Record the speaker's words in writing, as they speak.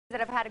that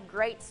have had a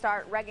great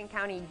start. Reagan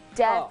County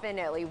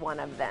definitely one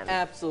of them.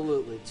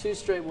 Absolutely. 2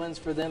 straight wins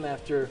for them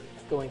after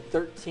going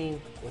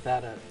 13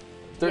 without a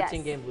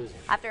 13-game losing.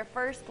 After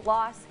first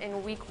loss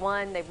in week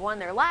 1, they've won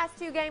their last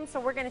 2 games, so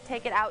we're going to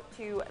take it out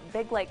to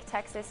Big Lake,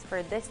 Texas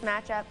for this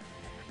matchup.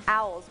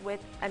 Owls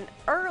with an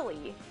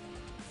early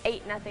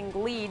 8-0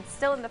 lead,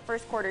 still in the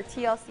first quarter.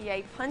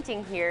 TLCA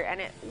punting here, and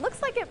it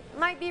looks like it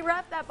might be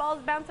rough. That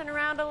ball's bouncing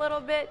around a little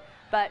bit,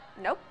 but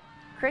nope.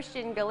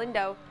 Christian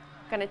Galindo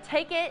going to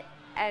take it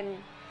and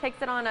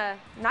takes it on a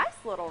nice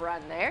little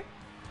run there.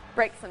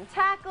 Breaks some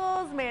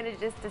tackles,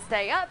 manages to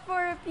stay up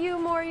for a few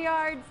more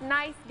yards.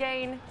 Nice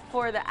gain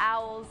for the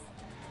Owls.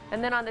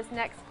 And then on this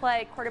next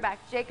play, quarterback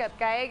Jacob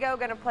Gallego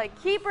going to play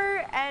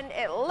keeper, and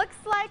it looks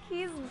like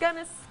he's going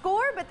to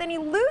score, but then he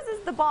loses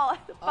the ball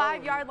at the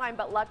 5-yard line.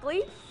 But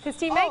luckily, his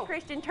teammate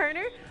Christian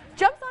Turner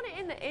jumps on it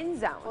in the end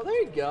zone. Oh,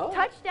 there you go.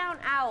 Touchdown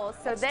Owls.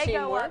 So That's they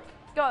teamwork.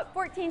 go up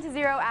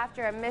 14-0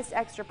 after a missed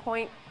extra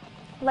point.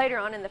 Later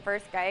on in the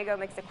first, Gallego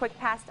makes a quick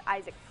pass to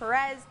Isaac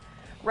Perez.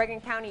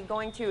 Reagan County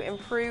going to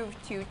improve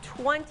to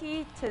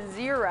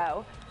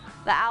 20-0.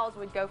 The Owls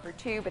would go for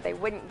 2, but they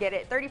wouldn't get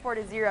it.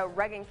 34-0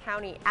 Reagan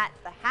County at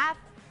the half.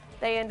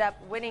 They end up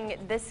winning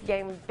this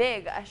game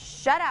big, a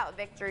shutout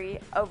victory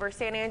over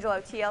San Angelo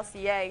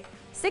TLCA,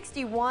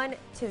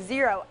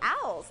 61-0.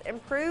 Owls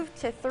improved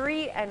to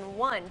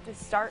 3-1 to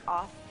start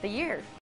off the year.